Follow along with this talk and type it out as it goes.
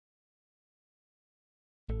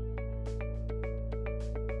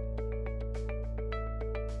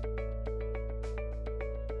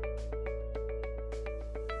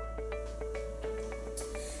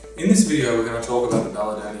In this video we're going to talk about the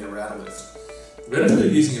Baladonia Router Lift. The benefit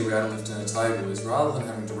of using a router lift in a table is rather than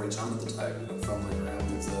having to reach under the table and fumbling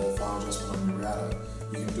around with the fine adjustment on your router,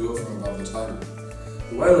 you can do it from above the table.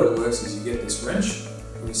 The way that it works is you get this wrench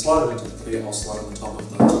and you slide it into the keyhole slot on the top of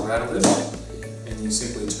the router lift and you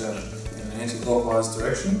simply turn it in an anti-clockwise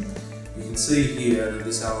direction. You can see here that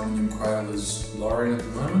this aluminium cradle is lowering at the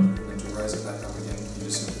moment, and then to raise it back up again you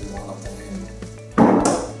just simply line up the handle.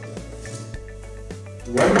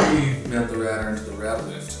 The way that you mount the router into the router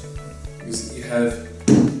lift is that you have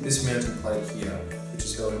this mounting plate here, which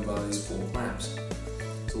is held in by these 4 clamps.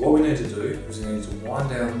 So what we need to do is we need to wind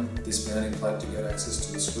down this mounting plate to get access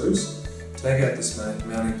to the screws, take out this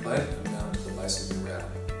mounting plate and mount it to the base of your router.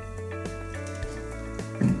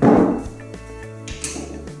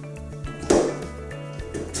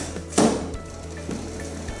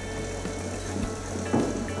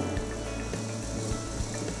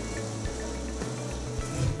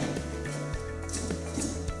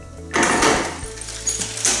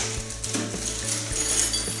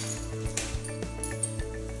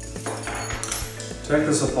 Take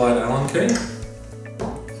the supplied Allen key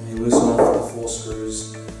and you loosen off the 4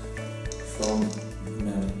 screws from the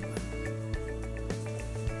mounting.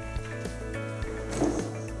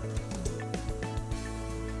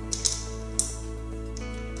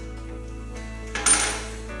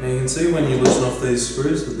 Now you can see when you loosen off these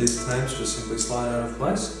screws that these clamps just simply slide out of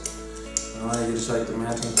place. And now you just take the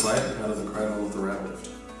mounting plate out of the cradle of the router lift.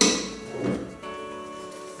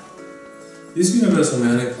 This universal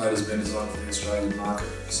mounting plate has been designed for the Australian market,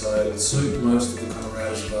 so it'll suit most of the kind of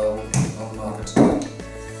routers available on the market today.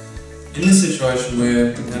 In this situation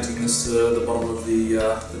we're mounting this to the bottom of the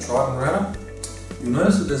Triton router. You'll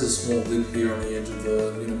notice that there's a small lip here on the edge of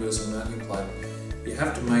the universal mounting plate. You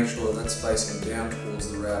have to make sure that that's facing down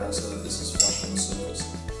towards the router so that this is flush on the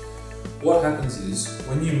surface. What happens is,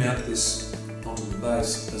 when you mount this onto the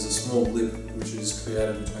base, there's a small lip which is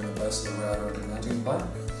created between the base of the router and the mounting plate.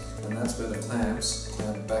 And that's where the clamps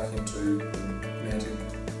clamp back into the mounting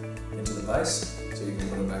into the base, so you can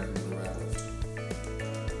put it back into the router lift.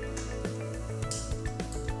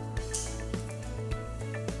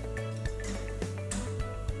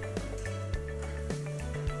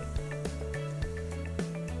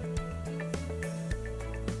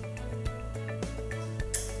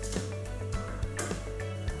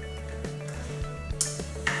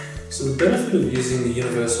 So the benefit of using the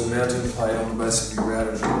universal mounting plate on the base of your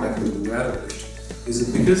router to put back into the router lift is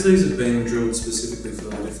that because these have been drilled specifically for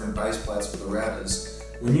the different base plates for the routers,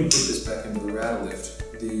 when you put this back into the router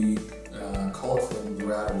lift, the collet film of the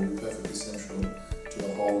router will be perfectly central to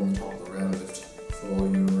the hole in the top of the router lift for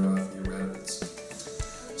your router bits.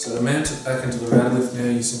 So to mount it back into the router lift now,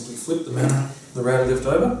 you simply flip the router lift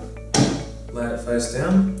over, lay it face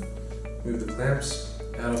down, move the clamps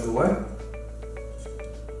out of the way,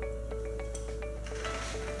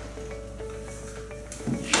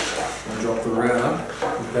 drop the router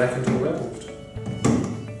back into the router lift.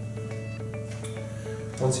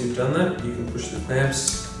 Once you've done that, you can push the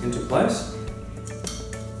clamps into place.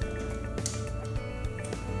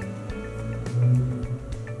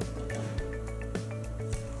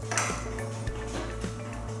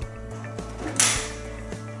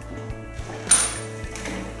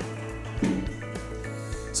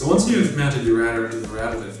 So once you've mounted your router into the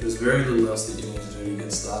router lift, there's very little else that you need to do to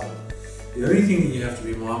get started. The only thing that you have to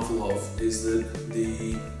be mindful of is that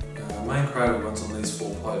the main cradle runs on these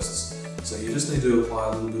 4 posts. So you just need to apply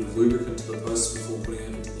a little bit of lubricant to the posts before putting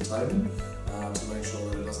it into the table to make sure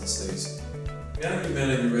that it doesn't seize. Now that you've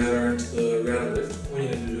mounted your router into the router lift, what you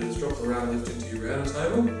need to do is drop the router lift into your router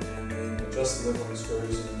table and then adjust the leveling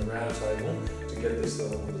screws in the router table to get this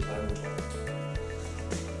level of the tabletop.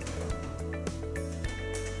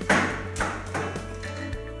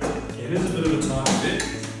 It is a bit of a tight fit.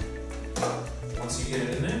 Once you get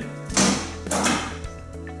it in there,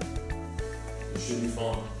 it should be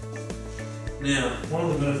fine. Now, one of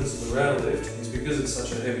the benefits of the router lift is because it's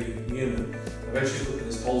such a heavy unit, I've actually put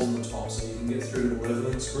these holes in the top so you can get through the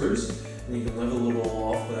leveling screws and you can level it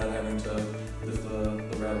all off without having to lift the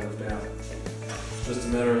router lift out. It's just a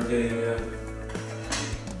matter of getting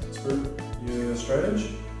your straight edge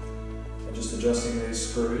and just adjusting these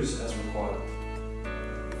screws as required.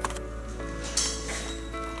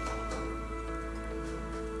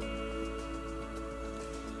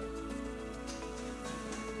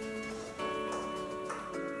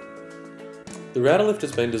 The router lift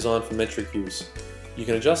has been designed for metric use. You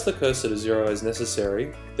can adjust the cursor to 0 as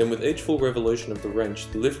necessary, then with each full revolution of the wrench,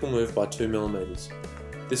 the lift will move by 2 mm.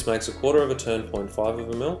 This makes a quarter of a turn 0.5 of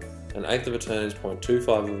a mil, an eighth of a turn is 0.25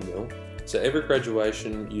 of a mil, so every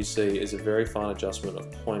graduation you see is a very fine adjustment of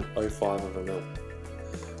 0.05 of a mil.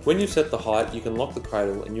 When you've set the height, you can lock the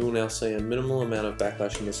cradle and you will now see a minimal amount of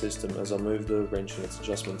backlash in the system as I move the wrench in its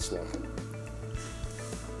adjustment slot.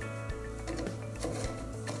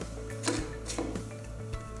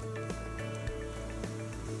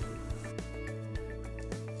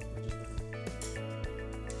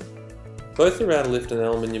 Both the router lift and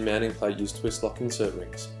aluminium mounting plate use twist lock insert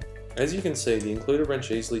rings. As you can see, the included wrench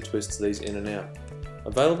easily twists these in and out.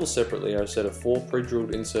 Available separately are a set of 4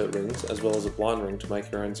 pre-drilled insert rings as well as a blind ring to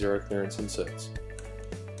make your own zero clearance inserts.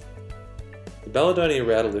 The Baladonia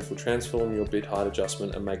Router Lift will transform your bit height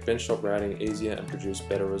adjustment and make benchtop routing easier and produce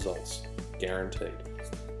better results. Guaranteed.